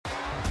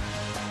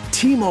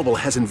T-Mobile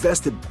has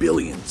invested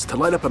billions to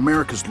light up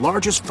America's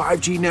largest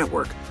 5G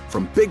network,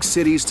 from big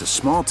cities to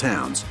small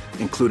towns,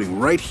 including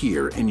right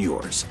here in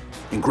yours.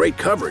 And great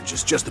coverage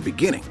is just the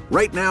beginning.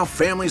 Right now,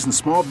 families and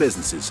small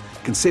businesses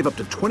can save up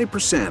to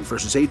 20%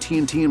 versus AT&T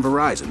and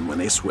Verizon when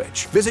they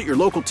switch. Visit your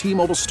local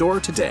T-Mobile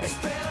store today.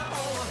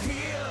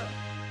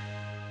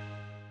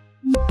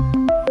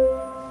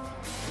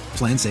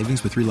 Plan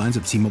savings with 3 lines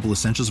of T-Mobile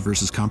Essentials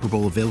versus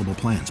comparable available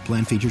plans.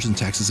 Plan features and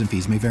taxes and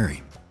fees may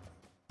vary.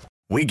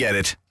 We get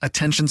it.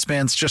 Attention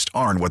spans just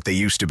aren't what they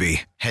used to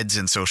be. Heads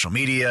in social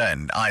media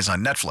and eyes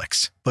on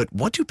Netflix. But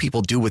what do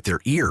people do with their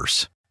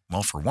ears?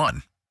 Well, for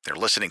one, they're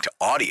listening to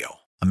audio.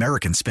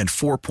 Americans spend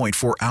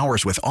 4.4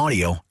 hours with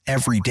audio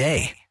every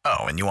day. Oh,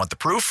 and you want the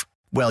proof?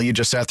 Well, you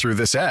just sat through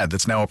this ad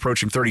that's now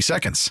approaching 30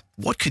 seconds.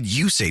 What could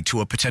you say to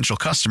a potential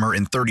customer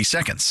in 30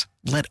 seconds?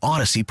 Let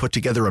Odyssey put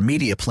together a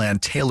media plan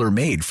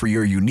tailor-made for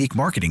your unique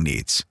marketing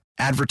needs.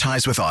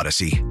 Advertise with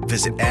Odyssey.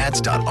 Visit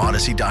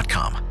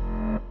ads.odyssey.com.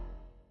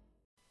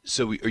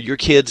 So are your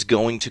kids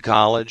going to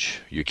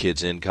college? Your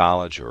kids in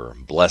college? Or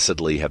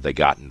blessedly have they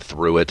gotten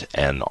through it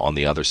and on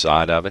the other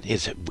side of it?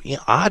 It's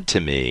odd to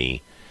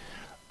me.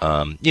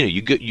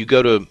 You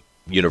go to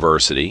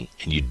university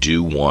and you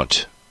do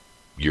want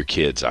your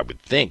kids, I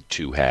would think,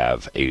 to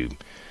have an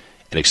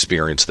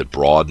experience that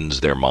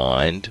broadens their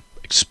mind,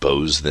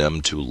 expose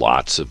them to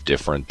lots of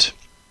different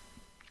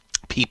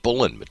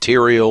people and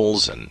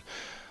materials and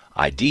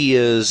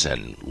ideas,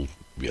 and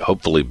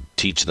hopefully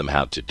teach them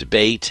how to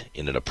debate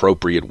in an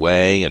appropriate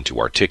way and to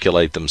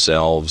articulate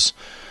themselves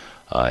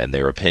and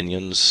their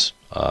opinions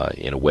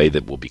in a way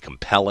that will be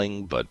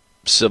compelling but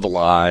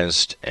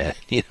civilized, and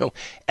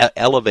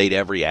elevate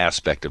every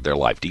aspect of their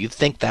life. Do you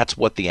think that's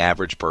what the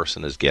average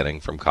person is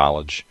getting from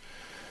college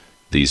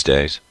these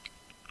days?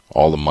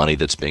 All the money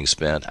that's being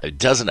spent? It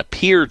doesn't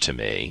appear to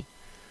me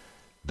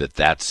that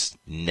that's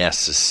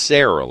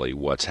necessarily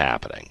what's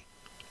happening.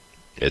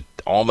 It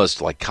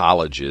almost like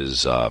college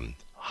is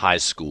high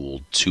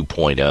school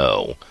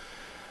 2.0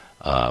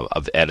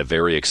 at a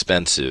very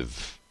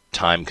expensive,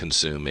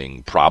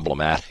 time-consuming,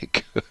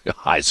 problematic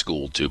high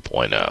school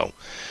 2.0.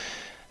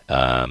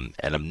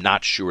 And I'm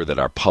not sure that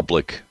our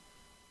public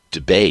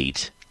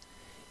debate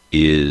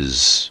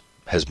has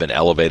been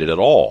elevated at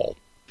all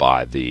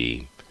by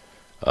the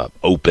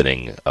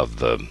opening of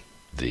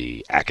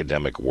the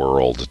academic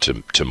world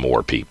to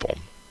more people.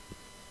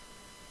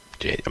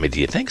 Do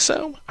you think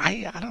so?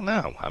 I don't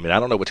know. I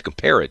don't know what to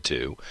compare it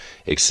to,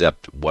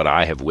 except what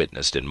I have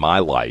witnessed in my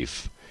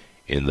life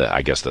in the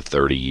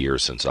 30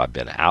 years since I've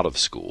been out of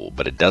school.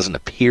 But it doesn't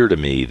appear to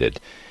me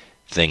that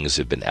things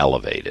have been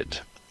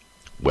elevated,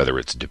 whether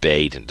it's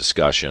debate and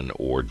discussion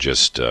or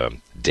just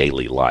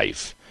daily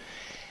life.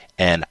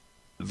 And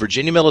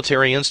Virginia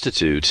Military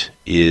Institute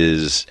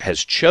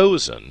has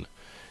chosen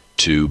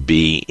to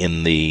be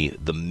in the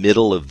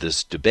middle of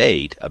this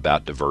debate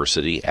about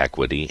diversity,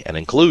 equity, and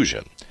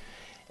inclusion.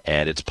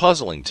 And it's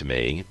puzzling to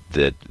me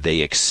that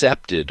they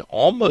accepted,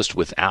 almost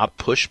without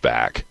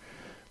pushback,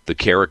 the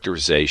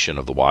characterization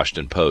of the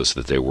Washington Post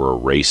that they were a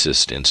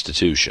racist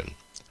institution.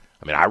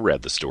 I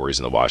read the stories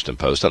in the Washington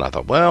Post and I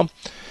thought, well,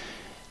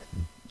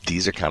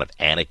 these are kind of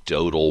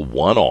anecdotal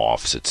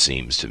one-offs, it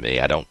seems to me.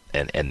 And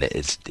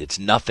it's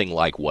nothing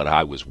like what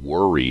I was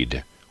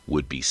worried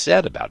would be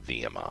said about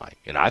VMI.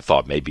 And I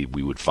thought maybe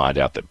we would find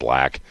out that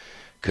black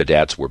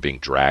cadets were being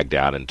dragged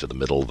out into the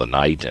middle of the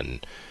night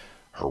and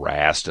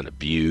harassed and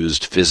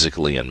abused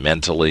physically and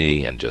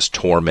mentally and just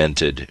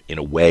tormented in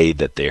a way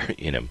that they're,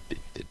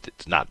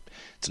 it's not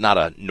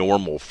a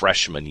normal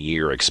freshman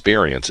year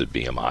experience at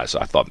VMI. So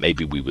I thought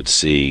maybe we would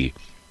see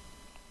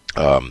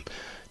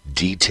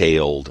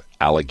detailed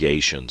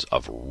allegations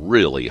of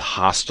really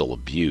hostile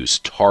abuse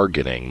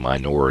targeting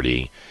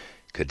minority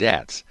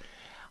cadets.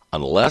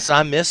 Unless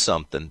I missed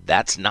something,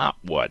 that's not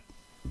what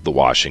the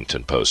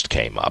Washington Post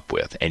came up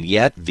with. And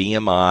yet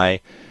VMI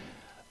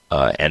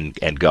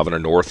and Governor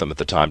Northam at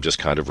the time just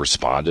kind of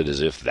responded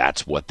as if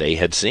that's what they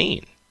had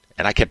seen.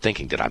 And I kept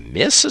thinking, did I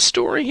miss a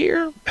story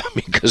here?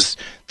 Because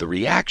the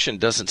reaction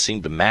doesn't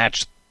seem to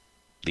match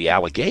the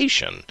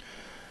allegation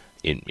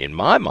in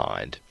my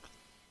mind.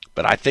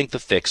 But I think the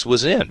fix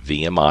was in.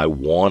 VMI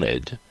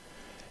wanted,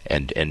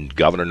 and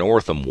Governor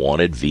Northam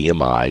wanted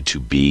VMI to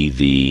be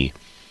the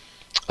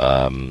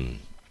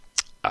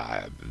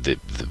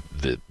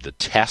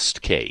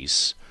test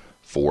case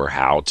for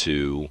how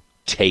to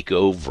take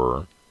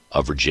over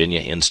a Virginia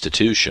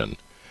institution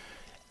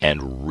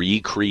and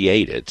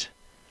recreate it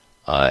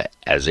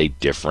as a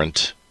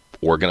different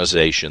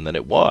organization than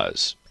it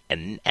was.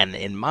 And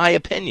in my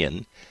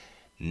opinion,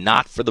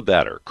 not for the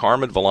better.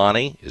 Carmen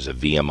Villani is a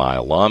VMI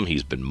alum.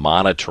 He's been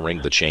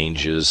monitoring the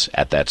changes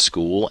at that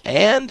school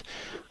and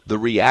the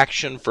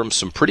reaction from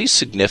some pretty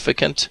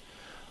significant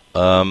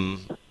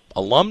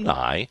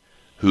alumni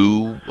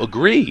who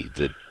agree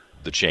that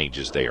the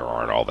changes there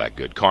aren't all that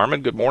good.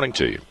 Carmen, good morning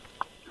to you.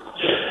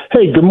 Hey,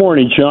 Hey, good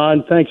morning,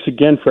 John. Thanks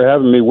again for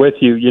having me with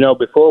you.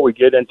 Before we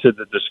get into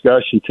the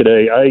discussion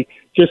today, I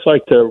just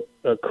like to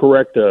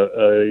correct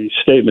a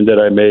statement that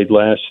I made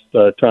last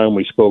time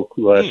we spoke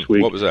last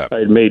week. What was that? I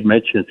had made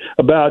mention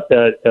about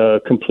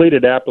that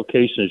completed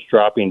applications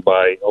dropping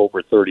by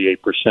over 38%.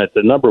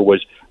 The number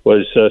was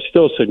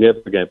still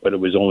significant, but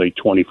it was only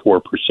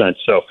 24%.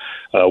 So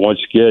once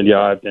again,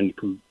 and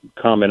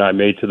comment I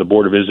made to the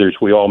Board of Visitors,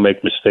 we all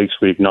make mistakes,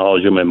 we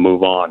acknowledge them, and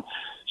move on.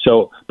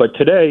 So, but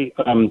today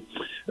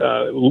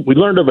we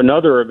learned of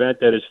another event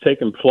that has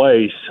taken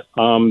place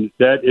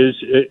that is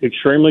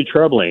extremely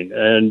troubling.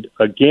 And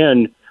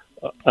again,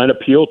 an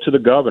appeal to the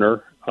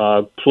governor,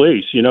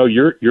 please,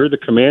 you're the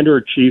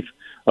commander-in-chief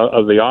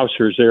of the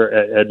officers there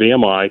at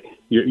VMI.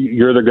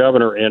 You're the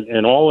governor,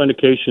 and all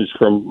indications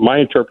from my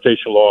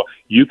interpretation of law,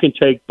 you can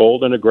take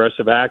bold and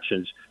aggressive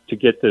actions to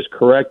get this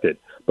corrected.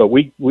 But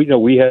we know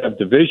we have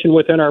division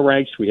within our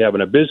ranks. We have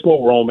an abysmal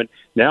enrollment.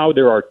 Now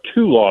there are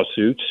 2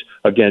 lawsuits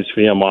against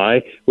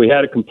VMI. We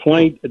had a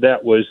complaint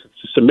that was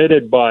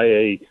submitted by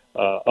a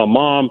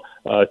mom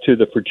to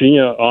the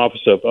Virginia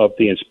Office of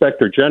the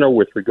Inspector General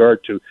with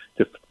regard to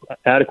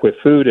adequate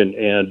food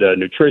and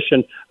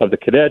nutrition of the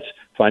cadets,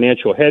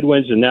 financial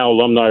headwinds, and now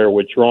alumni are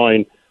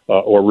withdrawing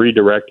or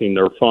redirecting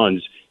their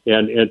funds.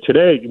 And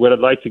today, what I'd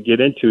like to get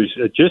into is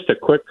just a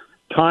quick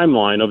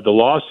timeline of the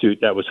lawsuit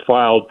that was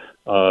filed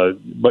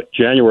but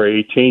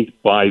January 18th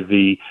by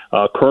the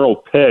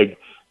Colonel Pegg,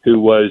 who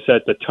was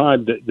at the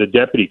time the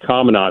Deputy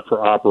Commandant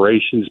for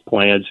Operations,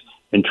 Plans,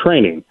 and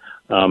Training.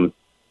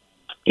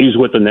 He was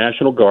with the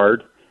National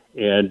Guard,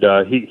 and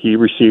he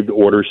received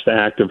orders to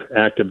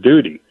active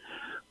duty.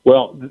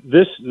 Well,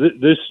 this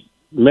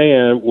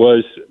man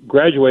was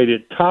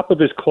graduated top of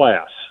his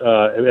class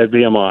at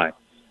VMI.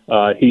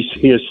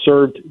 He has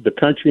served the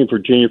country in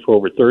Virginia for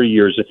over 30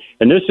 years,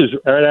 and this is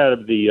right out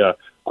of the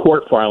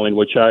court filing,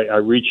 which I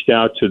reached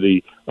out to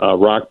the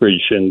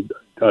Rockbridge and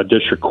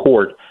District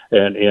Court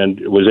and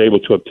was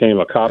able to obtain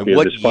a copy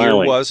of this filing.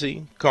 What year was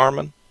he,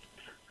 Carmen?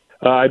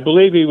 I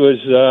believe he was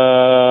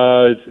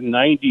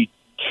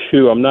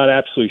 92. I'm not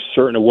absolutely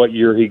certain of what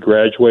year he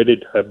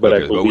graduated, but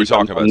okay, I believe but we're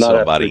talking about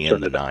somebody in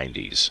the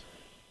 90s.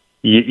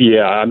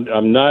 Yeah,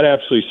 I'm not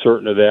absolutely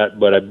certain of that,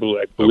 but I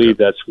believe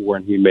that's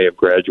when he may have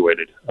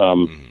graduated.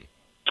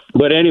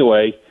 But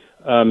anyway,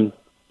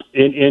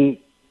 in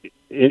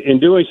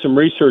doing some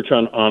research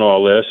on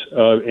all this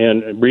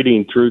and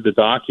reading through the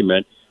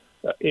document,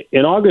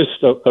 in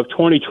August of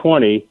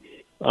 2020,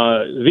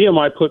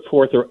 VMI put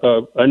forth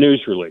a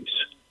news release,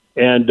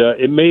 and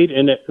it made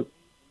a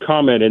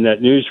comment in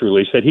that news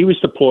release that he was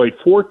deployed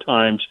 4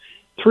 times,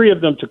 3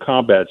 of them to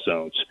combat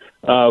zones.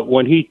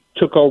 When he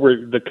took over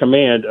the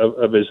command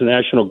of his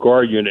National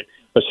Guard unit,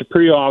 a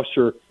superior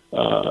officer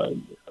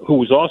who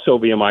was also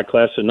VMI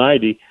class of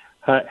 90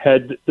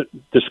 had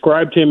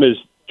described him as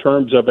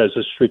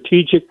a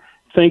strategic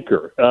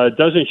thinker,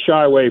 doesn't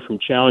shy away from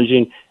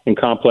challenging and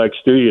complex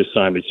duty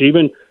assignments.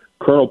 Even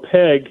Colonel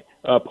Pegg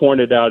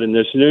pointed out in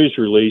this news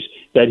release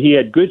that he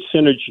had good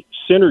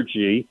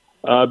synergy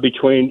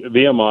between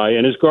VMI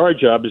and his guard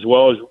job, as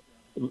well as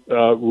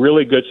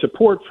really good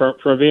support from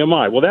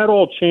VMI. Well, that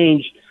all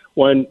changed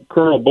when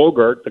Colonel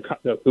Bogart,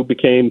 who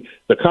became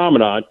the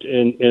commandant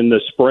in the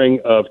spring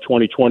of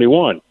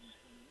 2021.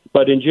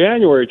 But in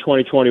January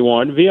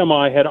 2021,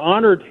 VMI had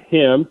honored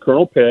him,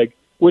 Colonel Pegg,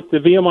 with the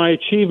VMI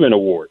Achievement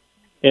Award.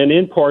 And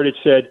in part it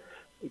said,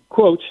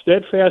 quote,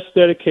 steadfast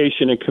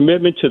dedication and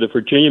commitment to the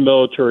Virginia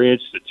Military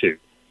Institute.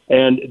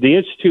 And the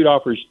Institute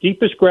offers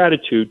deepest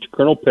gratitude to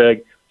Colonel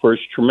Pegg for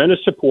his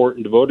tremendous support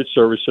and devoted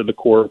service to the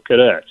Corps of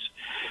Cadets.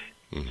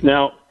 Mm-hmm.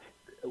 Now,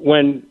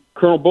 when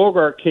Colonel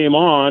Bogart came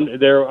on,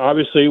 there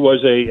obviously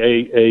was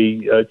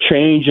a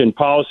change in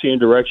policy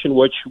and direction,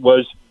 which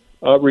was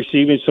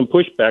receiving some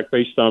pushback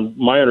based on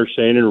my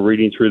understanding and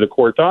reading through the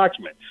court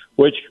document,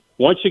 which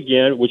once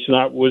again,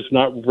 was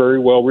not very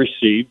well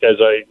received, as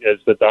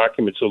the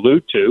documents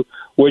allude to,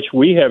 which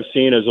we have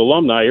seen as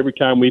alumni. Every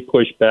time we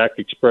push back,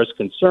 express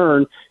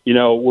concern,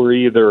 we're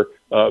either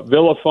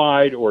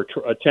vilified or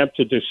attempt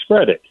to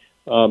discredit.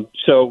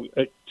 So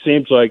it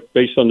seems like,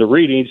 based on the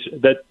readings,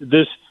 that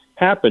this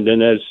happened,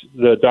 and as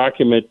the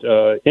document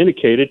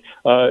indicated,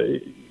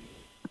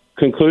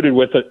 concluded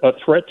with a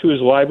threat to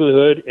his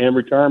livelihood and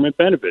retirement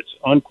benefits,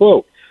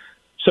 unquote.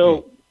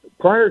 So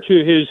prior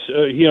to his,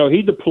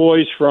 he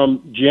deploys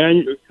from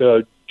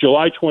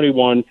July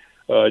 21,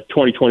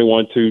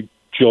 2021 to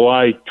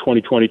July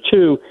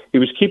 2022. He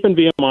was keeping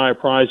VMI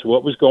apprised of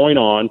what was going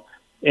on.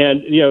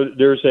 And,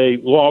 there's a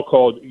law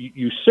called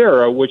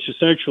USERRA, which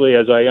essentially,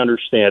 as I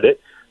understand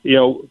it,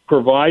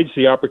 provides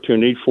the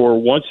opportunity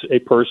for once a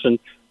person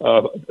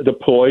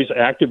deploys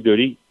active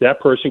duty, that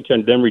person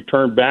can then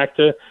return back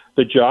to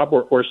the job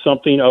or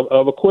something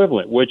of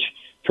equivalent, which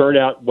turned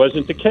out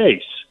wasn't the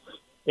case.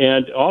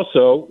 And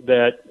also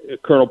that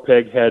Colonel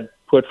Pegg had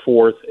put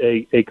forth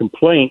a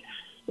complaint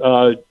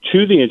to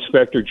the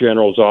Inspector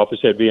General's office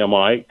at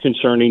VMI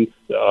concerning,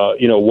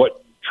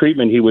 what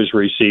treatment he was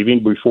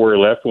receiving before he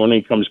left. When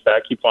he comes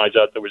back, he finds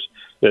out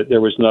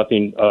there was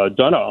nothing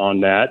done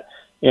on that.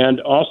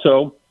 And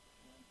also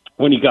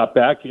when he got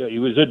back, he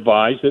was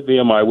advised that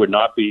VMI would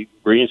not be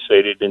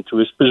reinstated into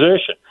his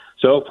position.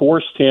 So it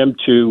forced him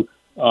to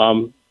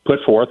put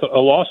forth a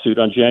lawsuit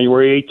on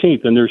January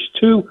 18th. And there's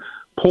 2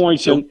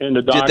 points in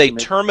the document. Did they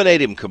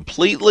terminate him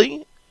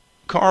completely,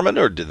 Carmen,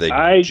 or did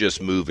they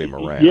just move him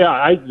around?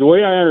 Yeah, the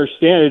way I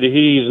understand it,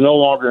 he's no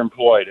longer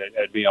employed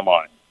at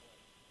VMI,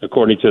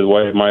 according to the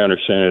way my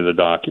understanding of the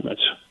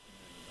documents.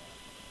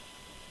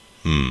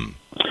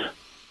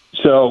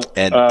 So,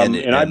 and I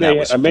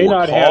may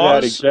not have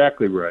that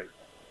exactly right.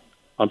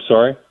 I'm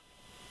sorry?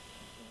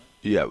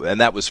 Yeah, and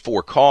that was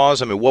for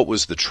cause? I mean, what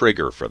was the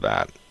trigger for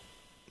that?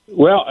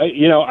 Well,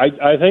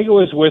 I think it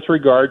was with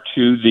regard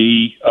to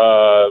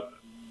the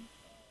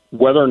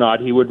whether or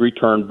not he would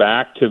return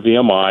back to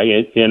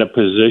VMI in a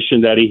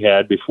position that he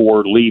had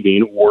before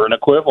leaving or an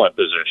equivalent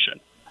position.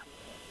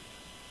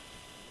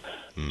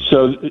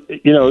 So,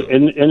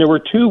 and there were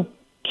 2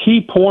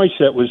 key points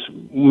that was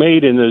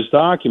made in this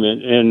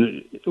document,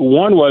 and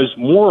one was,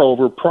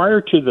 moreover,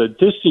 prior to the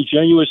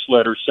disingenuous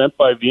letter sent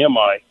by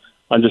VMI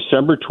on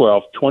December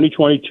 12,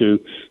 2022,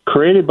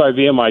 created by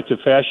VMI to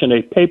fashion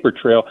a paper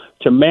trail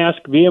to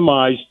mask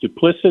VMI's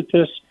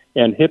duplicitous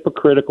and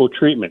hypocritical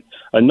treatment.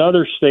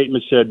 Another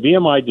statement said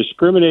VMI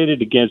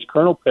discriminated against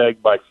Colonel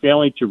Pegg by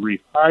failing to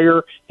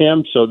rehire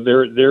him, so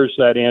there's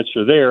that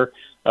answer there,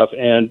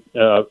 and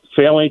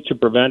failing to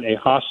prevent a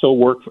hostile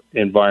work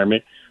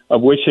environment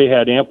of which they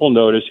had ample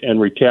notice,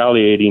 and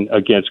retaliating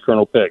against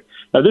Colonel Pegg.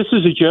 Now, this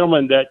is a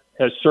gentleman that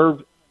has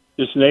served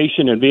this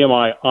nation and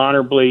VMI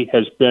honorably,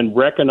 has been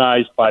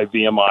recognized by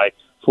VMI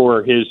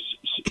for his,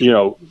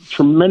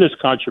 tremendous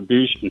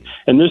contribution.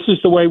 And this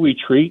is the way we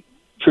treat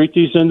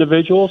these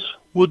individuals.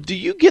 Well, do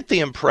you get the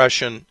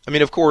impression, I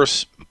mean, of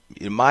course,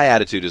 my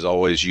attitude is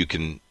always you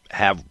can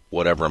have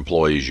whatever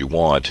employees you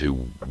want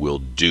who will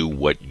do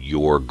what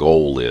your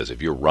goal is. If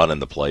you're running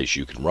the place,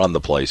 you can run the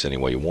place any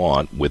way you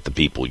want with the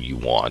people you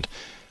want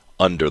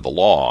under the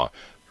law.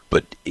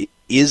 But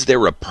is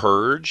there a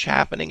purge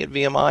happening at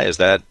VMI? Is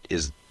that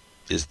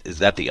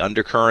the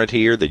undercurrent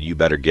here, that you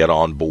better get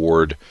on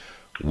board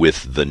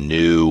with the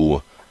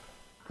new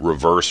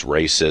reverse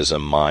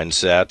racism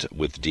mindset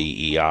with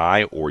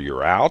DEI, or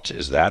you're out?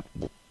 Is that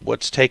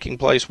what's taking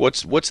place?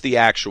 What's the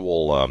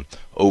actual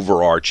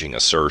overarching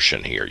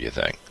assertion here, you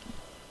think?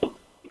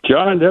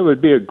 John, that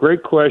would be a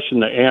great question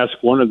to ask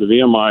one of the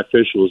VMI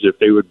officials if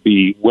they would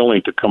be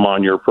willing to come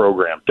on your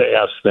program, to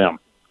ask them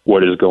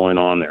what is going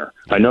on there.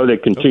 I know they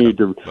continue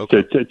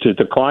to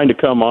decline to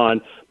come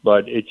on,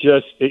 but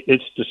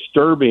it's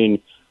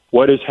disturbing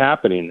what is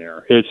happening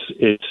there.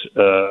 It's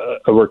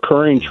a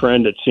recurring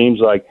trend. It seems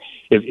like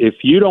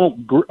if you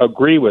don't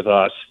agree with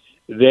us,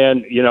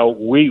 then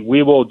we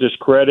will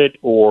discredit,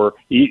 or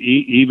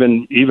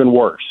even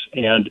worse.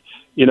 And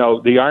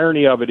the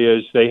irony of it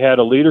is, they had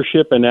a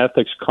leadership and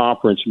ethics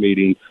conference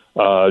meeting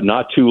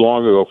not too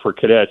long ago for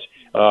cadets,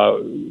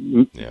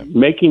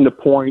 making the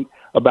point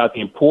about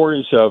the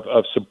importance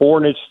of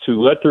subordinates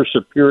to let their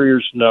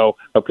superiors know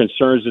of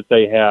concerns that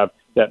they have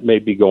that may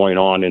be going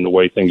on in the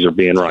way things are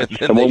being run.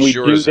 And when we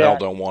sure as hell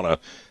don't want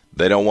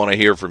to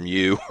hear from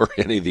you or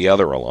any of the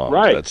other alums.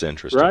 Right. That's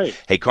interesting. Right.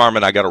 Hey,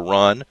 Carmen, I got to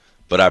run,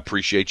 but I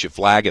appreciate you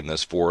flagging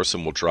this for us,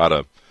 and we'll try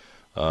to,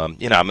 I'm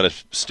going to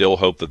still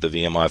hope that the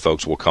VMI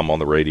folks will come on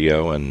the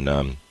radio and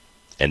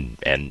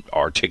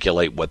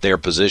articulate what their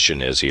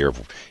position is here.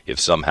 If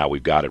somehow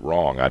we've got it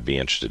wrong, I'd be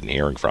interested in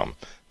hearing from them.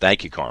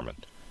 Thank you, Carmen.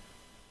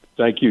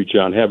 Thank you,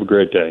 John. Have a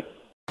great day.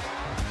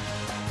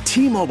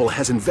 T-Mobile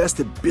has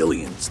invested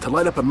billions to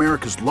light up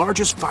America's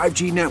largest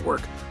 5G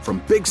network,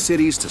 from big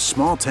cities to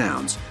small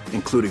towns,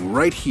 including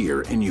right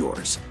here in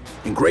yours.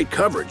 And great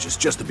coverage is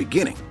just the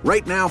beginning.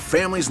 Right now,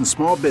 families and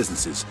small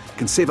businesses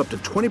can save up to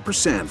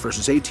 20%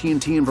 versus AT&T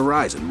and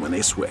Verizon when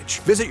they switch.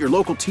 Visit your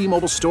local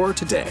T-Mobile store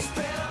today.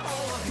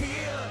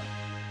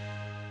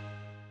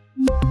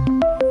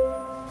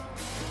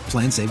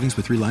 Plan savings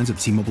with 3 lines of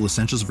T-Mobile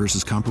Essentials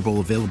versus comparable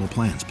available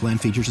plans. Plan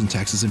features and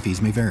taxes and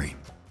fees may vary.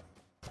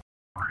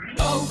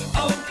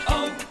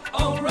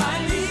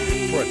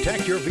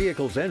 Protect your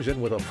vehicle's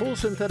engine with a full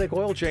synthetic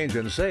oil change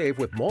and save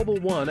with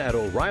Mobil 1 at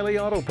O'Reilly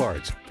Auto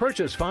Parts.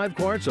 Purchase 5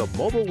 quarts of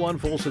Mobil 1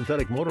 full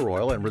synthetic motor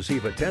oil and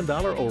receive a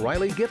 $10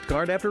 O'Reilly gift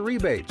card after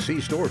rebate.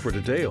 See store for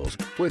details.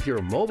 With your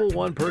Mobil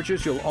 1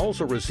 purchase, you'll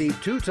also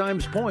receive 2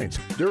 times points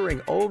during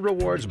O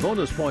Rewards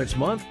Bonus Points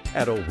Month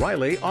at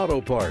O'Reilly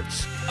Auto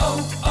Parts.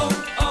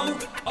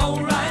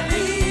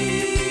 O'Reilly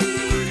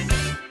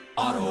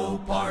Auto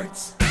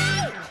Parts.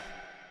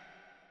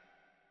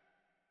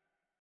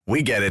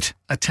 We get it.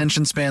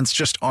 Attention spans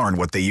just aren't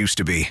what they used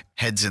to be.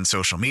 Heads in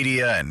social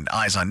media and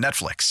eyes on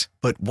Netflix.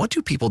 But what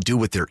do people do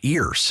with their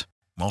ears?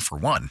 Well, for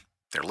one,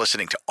 they're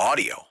listening to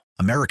audio.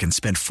 Americans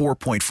spend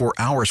 4.4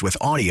 hours with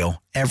audio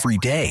every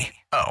day.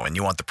 Oh, and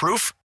you want the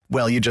proof?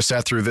 Well, you just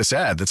sat through this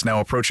ad that's now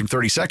approaching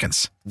 30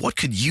 seconds. What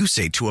could you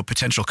say to a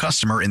potential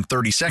customer in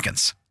 30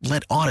 seconds?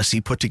 Let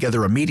Odyssey put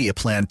together a media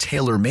plan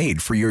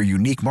tailor-made for your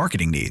unique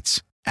marketing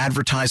needs.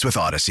 Advertise with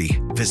Odyssey.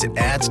 Visit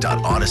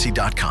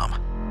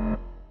ads.odyssey.com.